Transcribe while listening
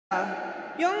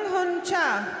Younghyun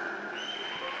Cha.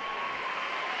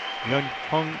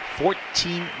 Younghyun,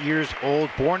 14 years old,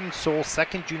 born in Seoul,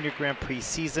 second Junior Grand Prix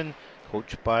season,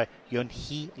 coached by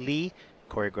Yoon-hee Lee,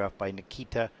 choreographed by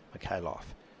Nikita Mikhailov.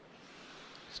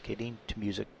 Skating to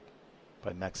music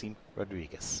by Maxime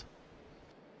Rodriguez.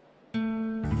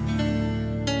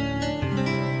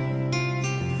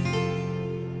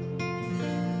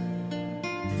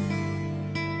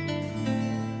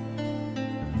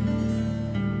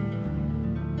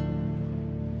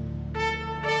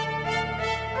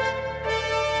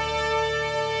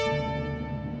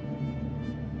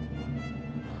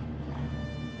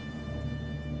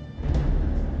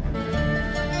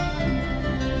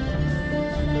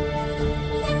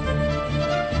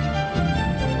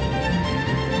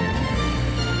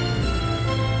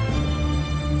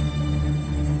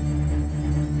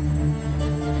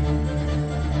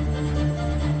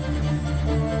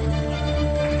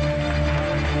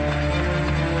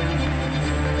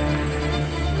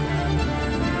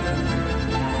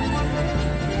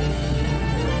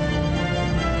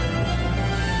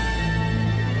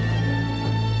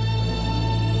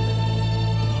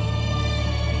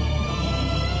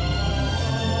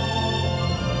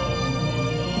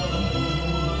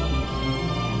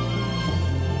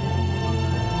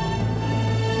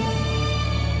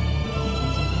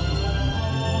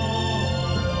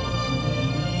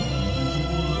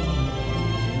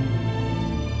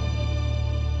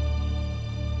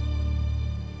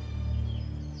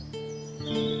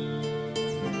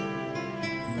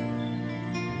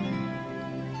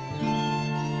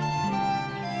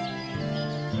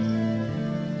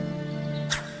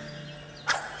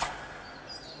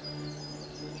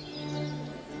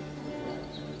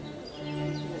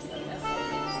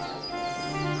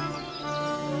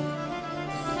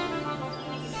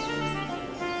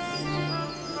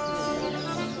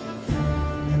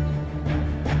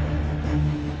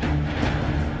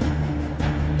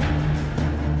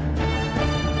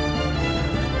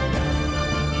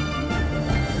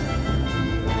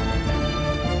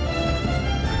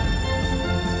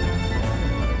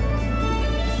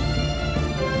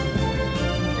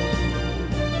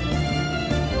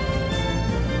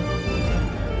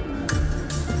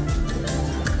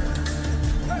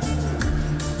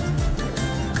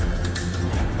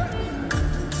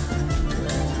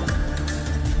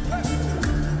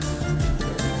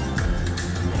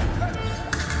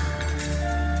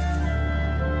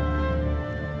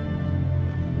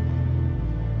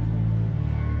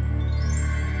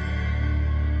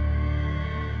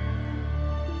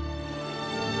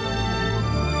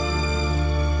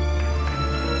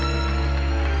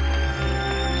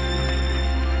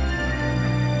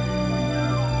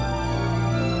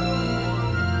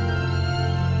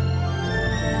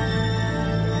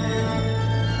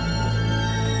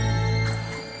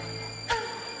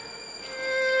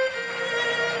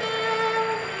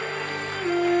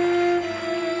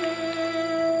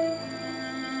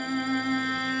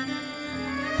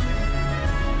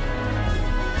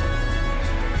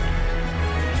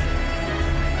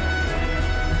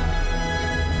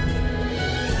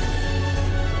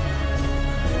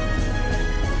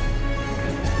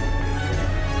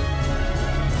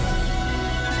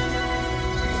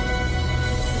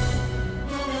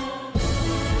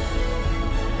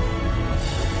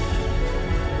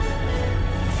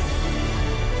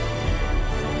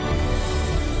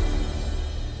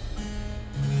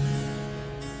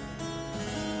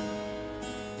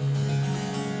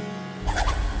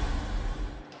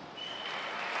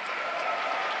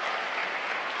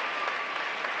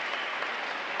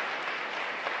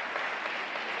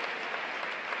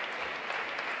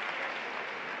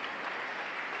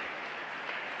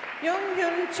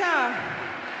 Younghyun Cha.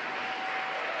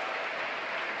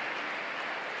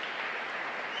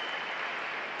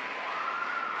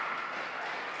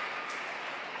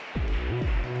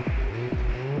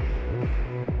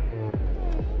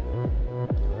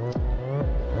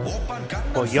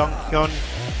 Well, Younghyun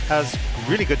has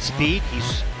really good speed.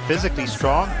 He's physically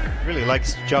strong, really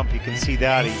likes to jump. You can see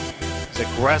that. He's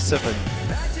aggressive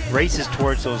and races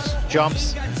towards those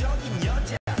jumps.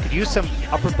 Could use some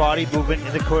upper body movement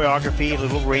in the choreography, a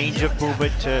little range of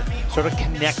movement to sort of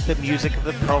connect the music of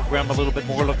the program a little bit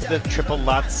more. Look at the triple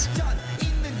lutz.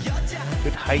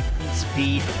 Good height and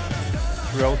speed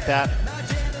throughout that.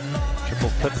 Triple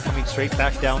flip coming straight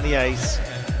back down the ice.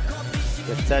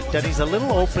 Gets that done. He's a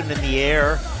little open in the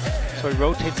air, so he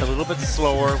rotates a little bit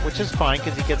slower, which is fine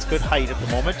because he gets good height at the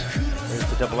moment. There's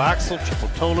the double axel, triple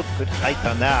toe loop, good height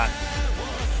on that.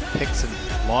 Picks and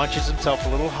launches himself a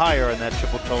little higher on that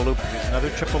triple toe loop. There's another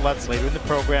triple lutz later in the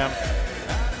program.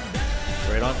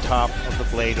 Right on top of the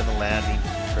blade on the landing.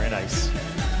 Very nice.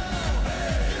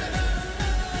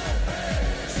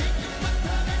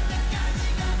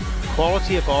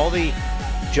 Quality of all the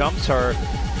jumps are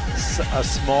a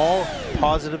small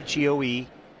positive GOE.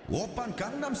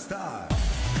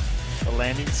 The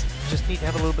landings just need to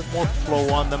have a little bit more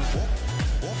flow on them.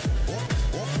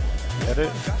 Got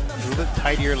a little bit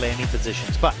tidier landing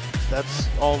positions, but that's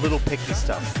all little picky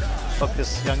stuff. Look,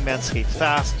 this young man skates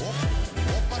fast.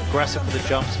 He's aggressive for the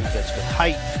jumps. He gets good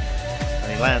height,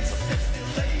 and he lands them.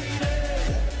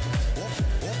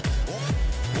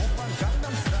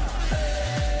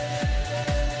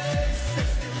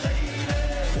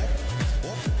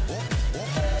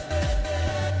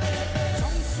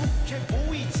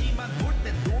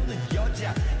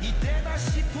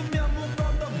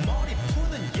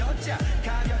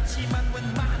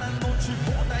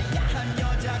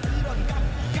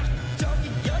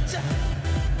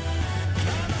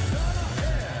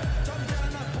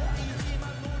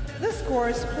 The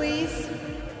scores, please.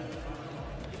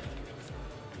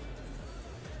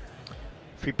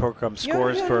 Free program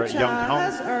scores for Younghyun Younghyun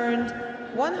has earned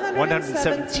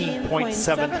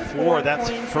 117.74.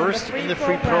 That's first in the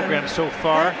free program so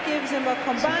far. That gives him a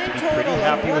combined Seems to be total pretty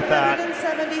happy of with that.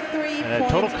 173 And a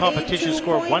total competition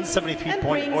score of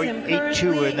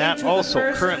 173.82, and that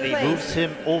also currently moves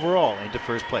him overall into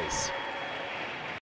first place.